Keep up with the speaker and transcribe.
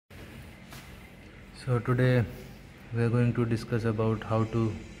So today we are going to discuss about how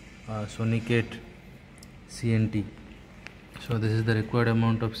to sonicate CNT. So this is the required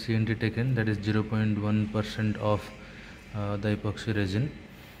amount of CNT taken, that is 0.1% of the epoxy resin,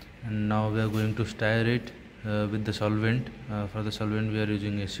 and now we are going to stir it with the solvent. For the solvent we are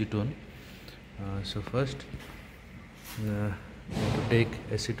using acetone. So first we have to take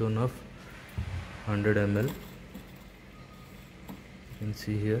acetone of 100 ml. You can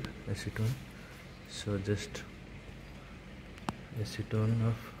see here acetone. So just acetone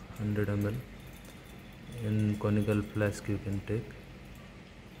of 100 ml in conical flask you can take.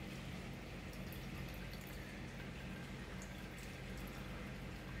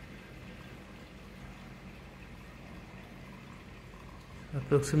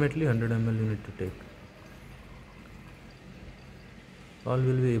 Approximately 100 ml you need to take. All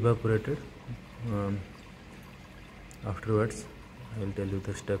will be evaporated. Afterwards I will tell you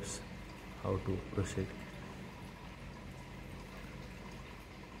the steps how to proceed.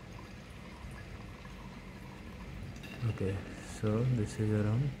 Okay, so this is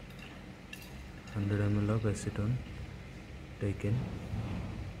around 100 ml of acetone taken.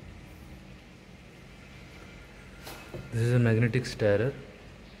 This is a magnetic stirrer,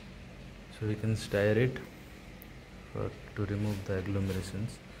 so we can stir it to remove the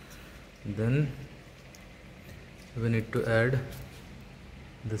agglomerations. Then we need to add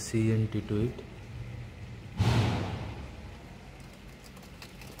the CNT to it.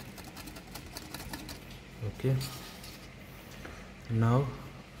 Okay, now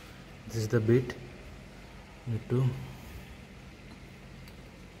this is the bit need to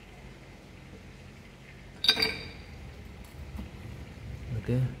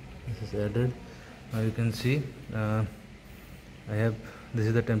okay, this is added. Now you can see this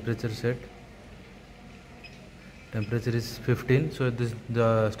is the temperature set. Temperature is 15, so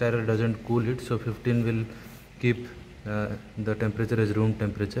the stirrer doesn't cool it, so 15 will keep the temperature as room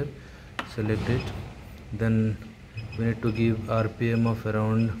temperature. Select it. Then we need to give RPM of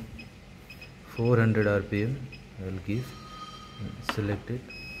around 400 RPM. I will give. Select it.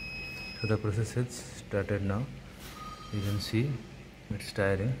 So the process has started now. You can see it's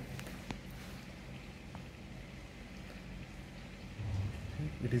stirring.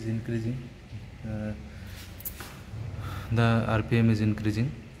 It is increasing. The RPM is increasing.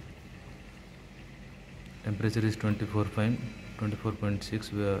 Temperature is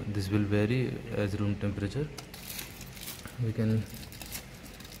 24.6. This will vary as room temperature. We can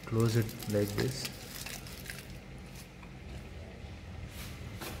close it like this.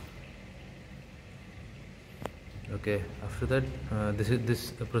 Okay, after that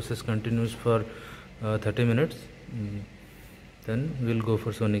this process continues for 30 minutes. Then we'll go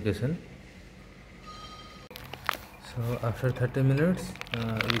for sonication. So after 30 minutes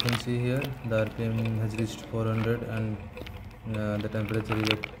you can see here the RPM has reached 400 and the temperature is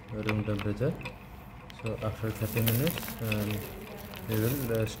at room temperature. So after 30 minutes we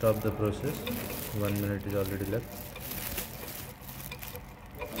will stop the process. 1 minute is already left.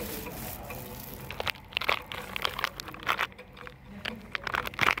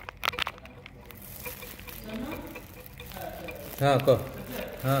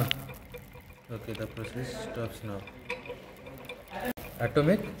 Okay, the process stops now.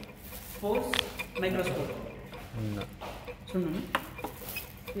 Atomic force microscope. No.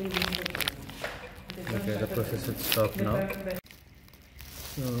 Okay, the process is stopped now.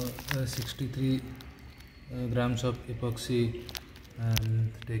 So 63 grams of epoxy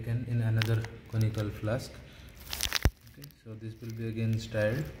taken in another conical flask. Okay, so this will be again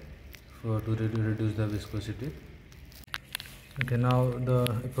stirred to reduce the viscosity. Okay, now the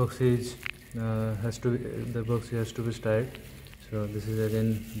epoxy has to be stirred. So this is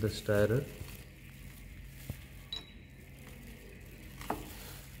again the stirrer.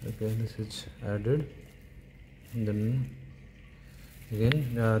 Okay, this is added. And then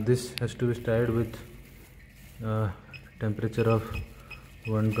again this has to be stirred with temperature of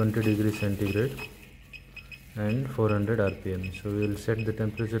 120 degrees centigrade and 400 RPM. So we will set the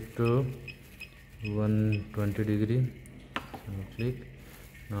temperature to 120 degree. Click.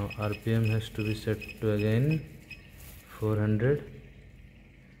 Now RPM has to be set to again 400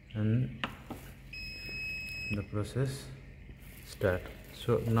 and the process start.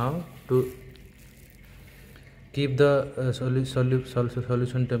 So now to keep the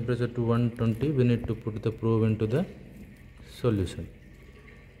solution temperature to 120, we need to put the probe into the solution.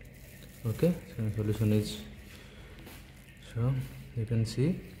 Okay, so solution is, so you can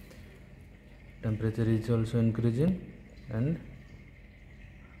see temperature is also increasing and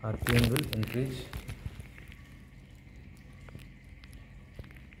RPM will increase.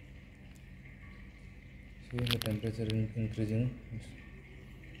 see the temperature increasing.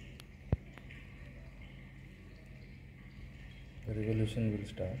 The revolution will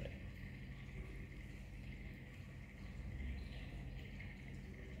start.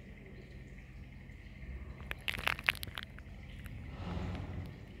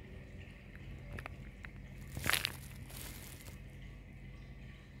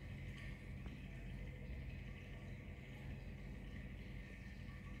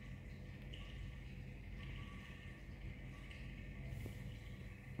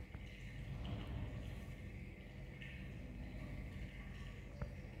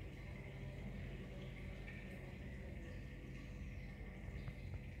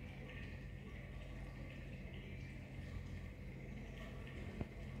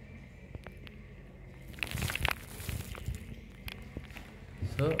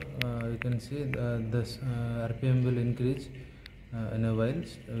 So you can see this RPM will increase in a while.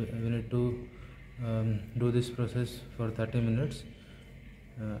 We need to do this process for 30 minutes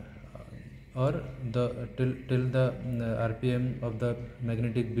or till the RPM of the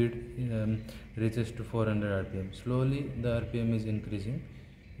magnetic bead reaches to 400 RPM. Slowly the RPM is increasing,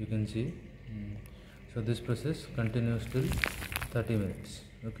 you can see. So this process continues till 30 minutes.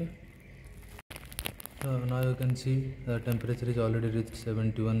 Okay. Now you can see the temperature is already reached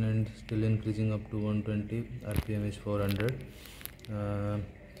 71 and still increasing up to 120. RPM is 400.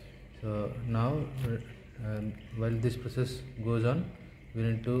 So now while this process goes on, we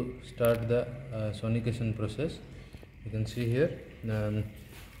need to start the sonication process. You can see here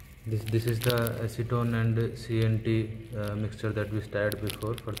this is the acetone and CNT mixture that we stirred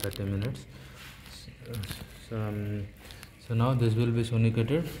before for 30 minutes. So now this will be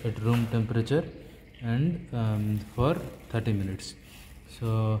sonicated at room temperature and for 30 minutes.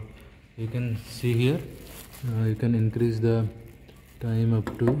 So you can see here you can increase the time up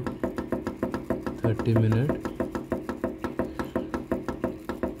to 30 minutes.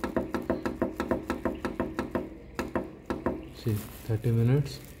 See, 30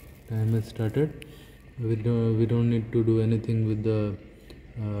 minutes time has started. We don't need to do anything with the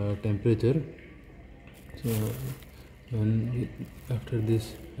temperature. So after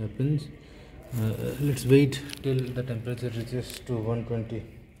this happens, let's wait till the temperature reaches to 120.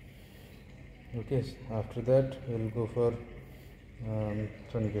 Okay, after that we'll go for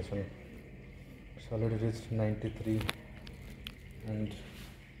sonication. It's already reached 93 and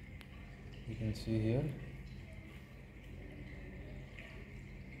you can see here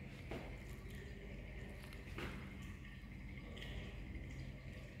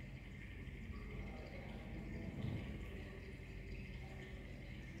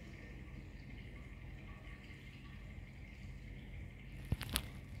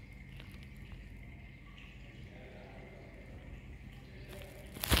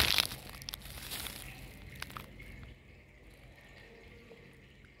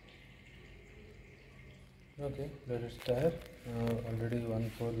okay, let it start. Already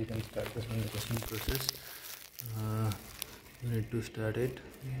 1/4 we can start the sonication process. We need to start it.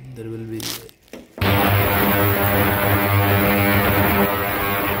 There will be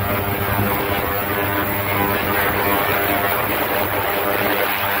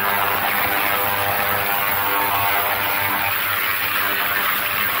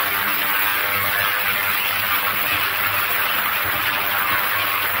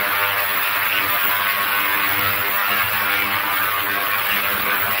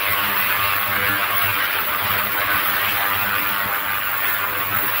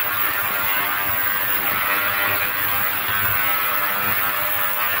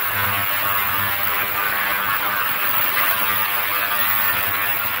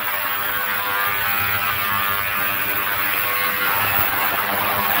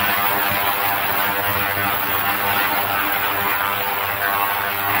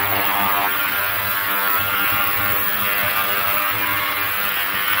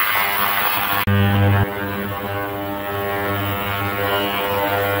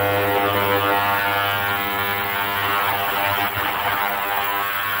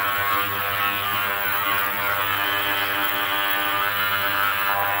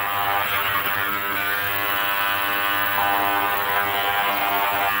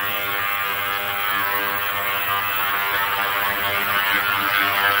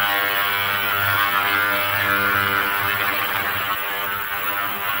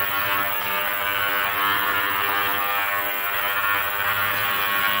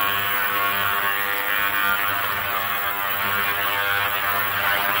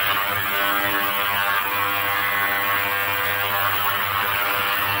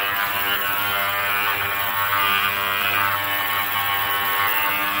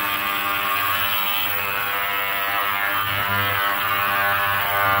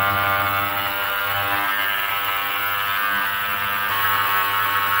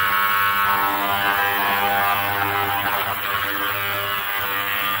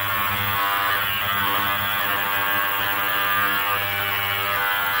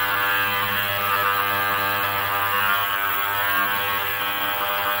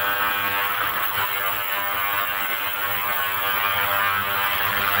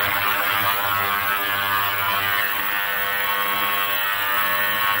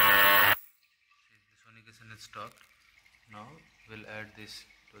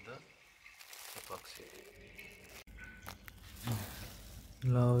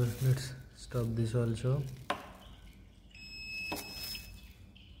Now let's stop this also.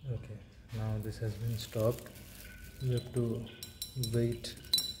 Okay, now this has been stopped. You have to wait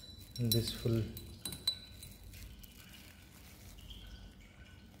this full.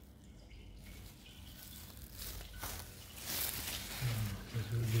 This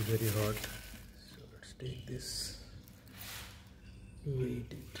will be very hot, so let's take this, wait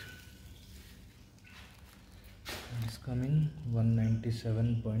it. It's coming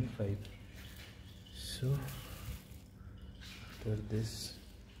 197.5. so after this,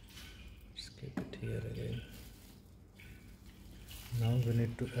 let's keep it here again. Now we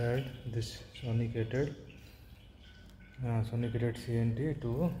need to add this sonicated CNT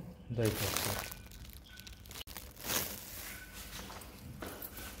to the epoxy.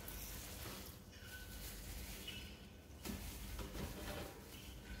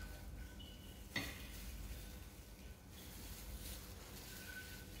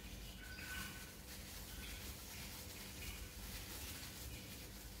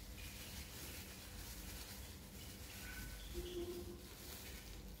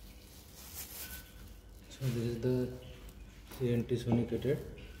 So this is the CNT sonicated.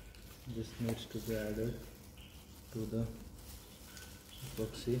 This needs to be added to the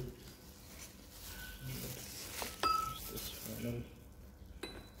epoxy. Let's use this funnel.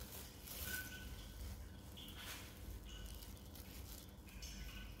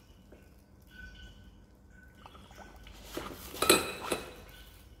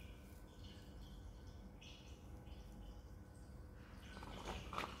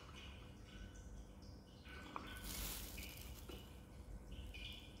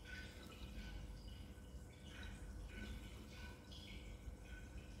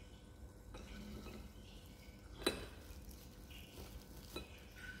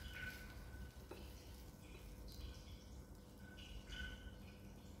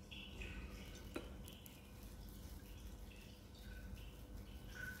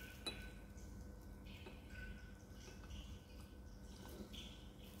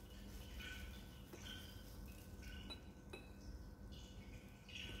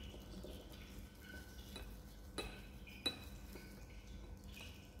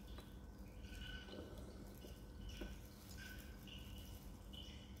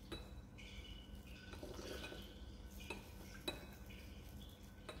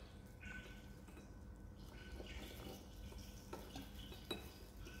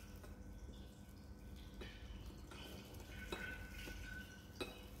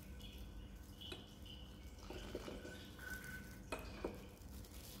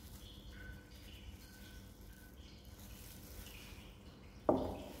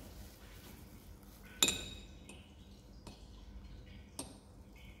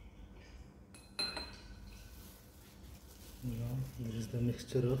 Now this is the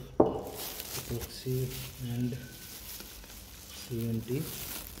mixture of epoxy and CNT.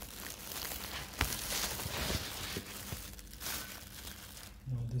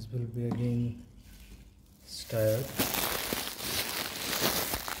 Now this will be again stirred.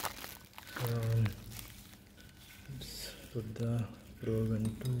 Let's put the probe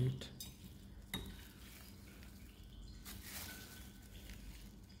into it.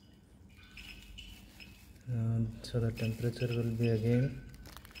 So the temperature will be again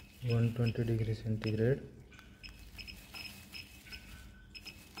 120 degrees centigrade.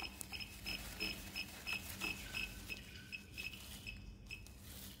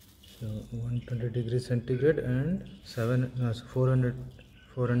 So 120 degrees centigrade and 400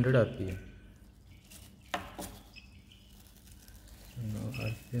 RPM. Now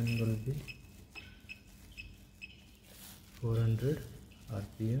RPM will be 400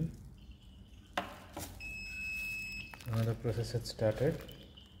 RPM. Now the process has started.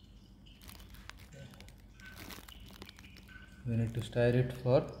 We need to stir it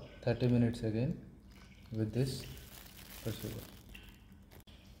for 30 minutes again with this crucible.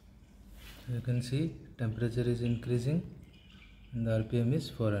 So you can see temperature is increasing and the RPM is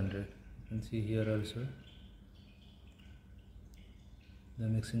 400. You can see here also the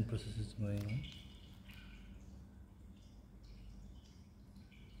mixing process is going on.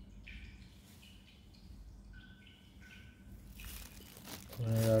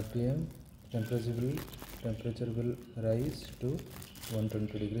 RPM, temperature will rise to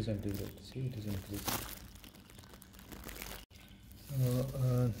 120 degrees centigrade. See, it is increasing.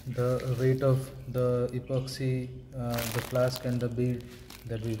 The weight of the epoxy, the flask and the bead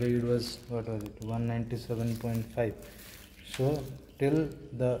that we weighed was, what was it, 197.5. So till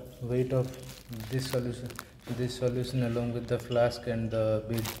the weight of this solution along with the flask and the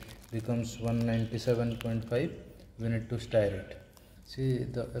bead becomes 197.5, we need to stir it. See,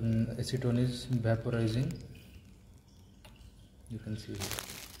 the acetone is vaporizing, you can see here.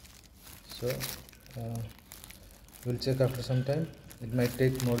 So we'll check after some time. It might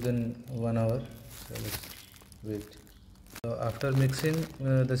take more than 1 hour, so let's wait. So after mixing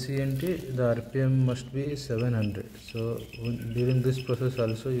the CNT, the RPM must be 700. So during this process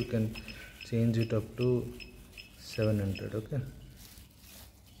also you can change it up to 700. Okay.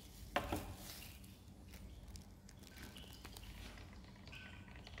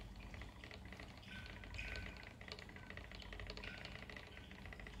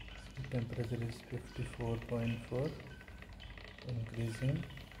 Temperature is 54.4, increasing.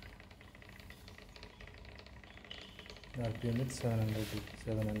 RPM is 700.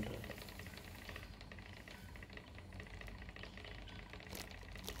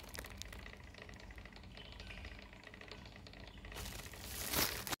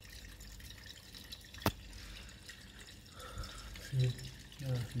 See,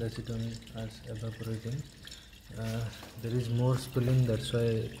 the acetone is evaporating. There is more spilling, that's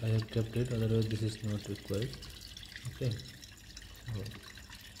why I have kept it, otherwise this is not required. Okay,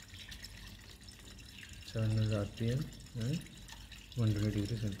 so 700 RPM and 120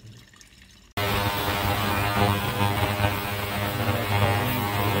 degrees centigrade.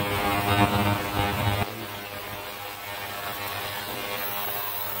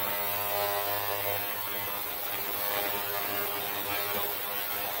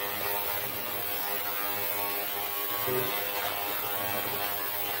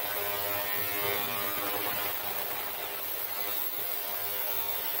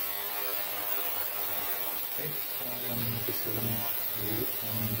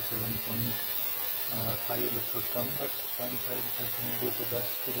 High would come, but 0.5 due to the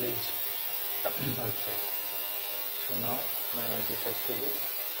spillage outside. So now this has to be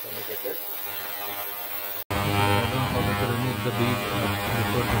sonicated. Don't forget to remove the bead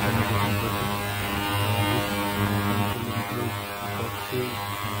before the sonication process. This will include epoxy,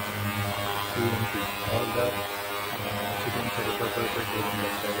 CNT, all the acetone are evaporated during the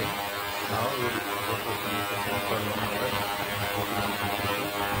sliding. Now we will go for sonication for 1 hour.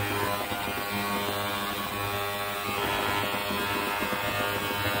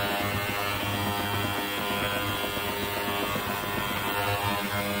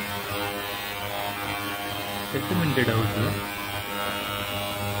 Segmented out here.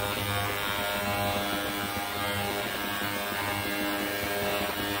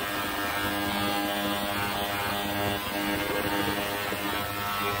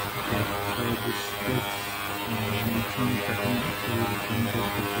 Okay, so this takes maximum 30 minutes, so we will finish it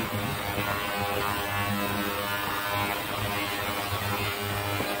for 3 minutes.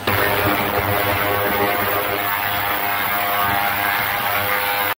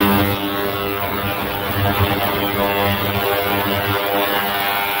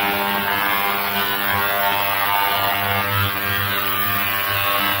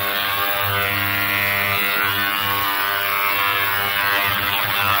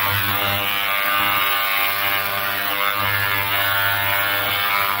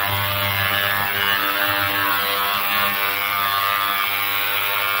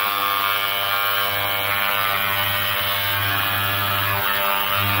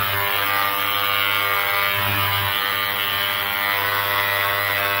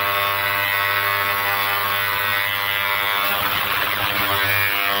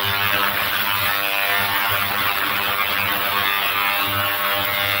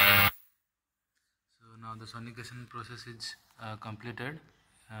 The sonication process is completed.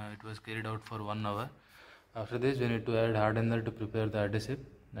 It was carried out for 1 hour. After this we need to add hardener to prepare the adhesive,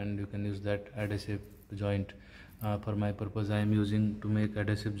 and you can use that adhesive joint. For my purpose I am using to make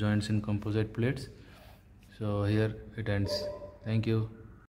adhesive joints in composite plates. So here it ends. Thank you.